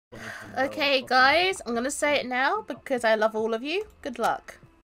Okay, guys, I'm gonna say it now because I love all of you. Good luck.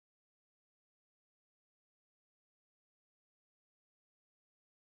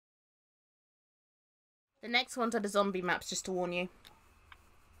 The next ones are the zombie maps, just to warn you.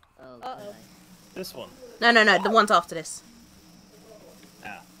 Uh-oh. This one? No, the ones after this.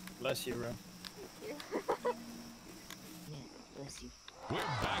 Ah, bless you, Ro. Yeah, bless you. We're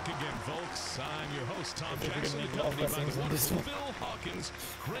back again, folks. I'm your host, Tom Jackson, accompanied by the wonderful Phil Hawkins,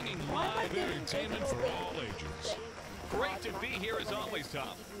 bringing live entertainment for all ages. Great to be here as always, Tom.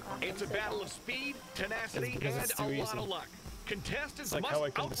 It's a battle of speed, tenacity, and a lot of luck. Contestants like must how I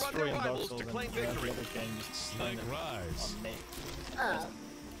can outrun destroy their in Dark rivals Souls to and claim the victory. other game just Snake Rise. on me. Oh.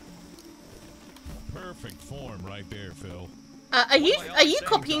 Perfect form right there, Phil. Are you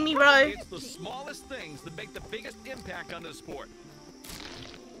copying me, bro? It's the smallest things that make the biggest impact on the sport.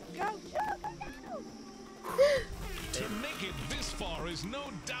 Go, go, go, To make it this far is no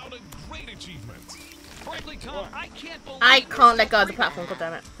doubt a great achievement. Frankly, Tom, I can't believe I can't let go of the platform,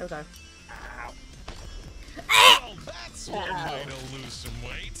 goddammit. Here we go. Well, that's one way to lose some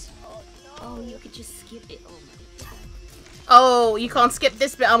weight. Oh, you could just skip it. Oh my god. Oh, you can't skip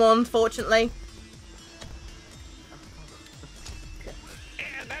this bit I'm on, unfortunately.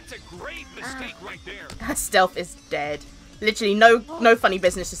 And that's a great mistake right there. Stealth is dead. Literally, no funny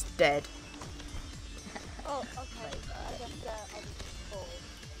business, just dead. Oh, okay. I guess I'll just fall.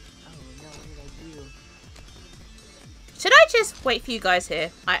 Oh no, what did I do? Should I just wait for you guys here?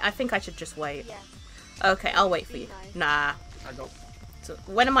 I think I should just wait. Yeah. Okay, I'll wait for you. Nice. Nah. I got So,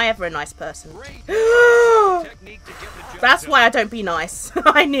 when am I ever a nice person? Great technique to get the job That's done. why I don't be nice.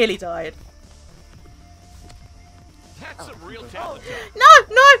 I nearly died. That's some real talent, Tom. No!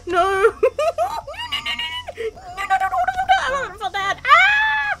 No! For that.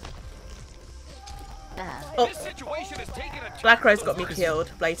 Ah! Ah. Oh, This situation has taken a turn BlackRose for got the me worse.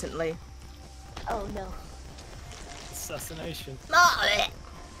 killed, blatantly. Oh no. assassination. A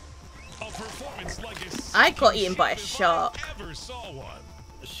performance like a I got eaten by a shark. ever saw one.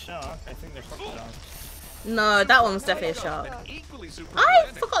 A shark? I think they're crocodiles. No, that one was definitely a shark. An equally super I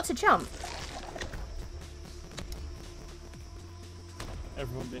landing. forgot to jump.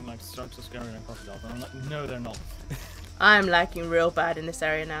 Everyone being like, sharks are scarier than crocodiles. And I'm like, no, they're not. I'm lagging real bad in this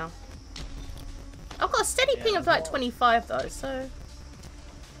area now. I've got a steady ping of like 25 though, so...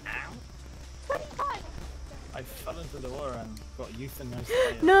 I fell into the water and got euthanized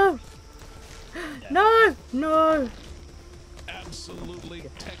by it. No! No! No! Absolutely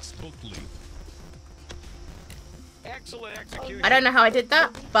textbook leap. Excellent execution. I don't know how I did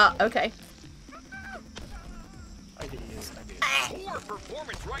that, but okay. I did use Poor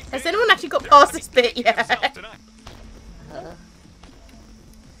performance right Has there. anyone actually got past this bit yet? Himself tonight. I'm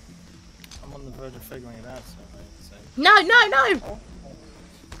on the verge of figuring it out, so No, no, no!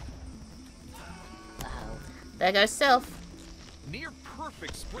 Wow. There goes Self. Near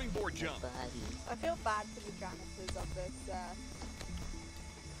perfect springboard jump. Buddy. I feel bad for the janitors of this.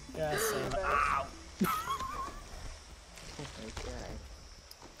 yeah, same. Ow. Oh my god.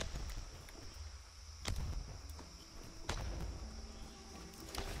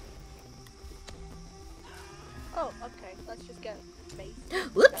 Oh, okay. Let's just get base.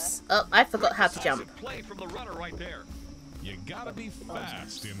 Whoops! Oh, I forgot how to jump. Decisive play from the runner right there. You gotta be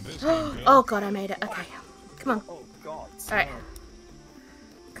fast in this game. Phil. Oh god, I made it. Okay. Come on. Oh god. Alright.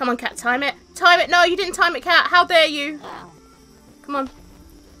 Come on, Cat. Time it. Time it. No, you didn't time it, Cat. How dare you? Ow. Come on.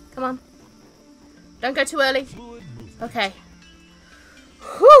 Come on. Don't go too early. Fluid movement. Okay.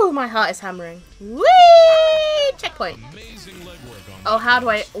 Whew, my heart is hammering. Whee! Checkpoint. Amazing legwork on Oh, that how do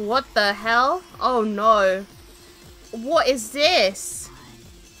I... one. What the hell? Oh, no. What is this?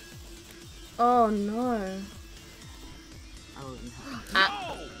 Oh, no. Oh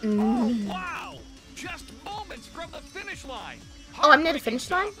no. Oh, wow. Just moments from the finish line. Oh, I'm near the finish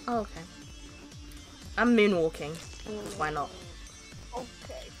line? Oh, okay. I'm moonwalking. Why not?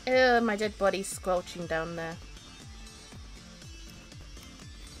 Okay. My dead body's squelching down there.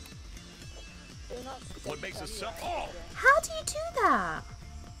 Do not What makes us so... anyway. Oh, How do you do that?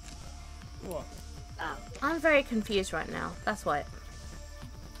 What? Ow. I'm very confused right now. That's why.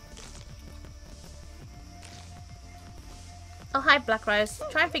 Oh, hi, BlackRose.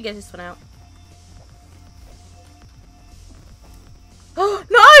 Try and figure this one out. Oh,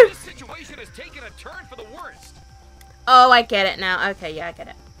 no! this situation has taken a turn for the worst. Oh, I get it now. Okay, yeah, I get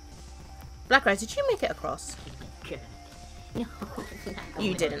it. BlackRose, did you make it across? Okay. No.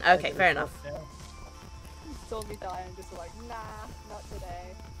 You didn't. Okay, fair enough. Yeah. You saw me die and just like, nah, not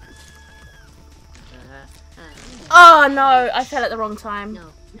today. Oh, no. I fell at the wrong time. No,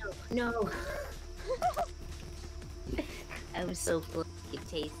 no, no. I was so close. It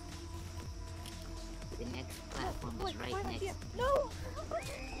tastes. The next platform is right next. No!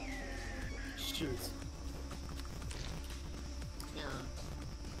 Shoot. No.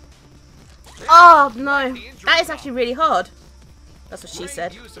 Oh no, that is actually really hard. That's what she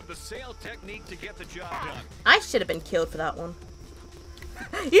said. Use of the sail technique to get the job done. I should have been killed for that one.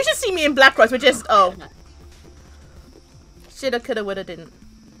 You should see me in BlackRose, which is shoulda, coulda, woulda, didn't.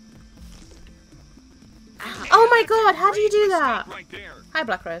 Oh my god, how do you do that? Right there. Hi,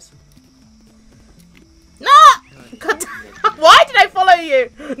 BlackRose. No! God, why did I follow you?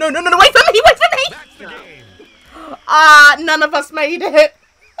 No, no, no, no, wait for me, wait for me! That's the game. Ah, none of us made it.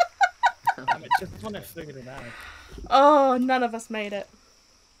 Damn it, just when I figured it out. Oh, none of us made it.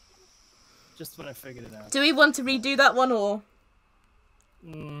 Just when I figured it out. Do we want to redo that one, or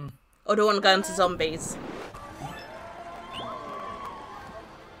Mm. do we want to go into zombies?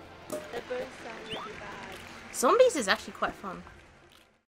 They both sound really bad. Zombies is actually quite fun.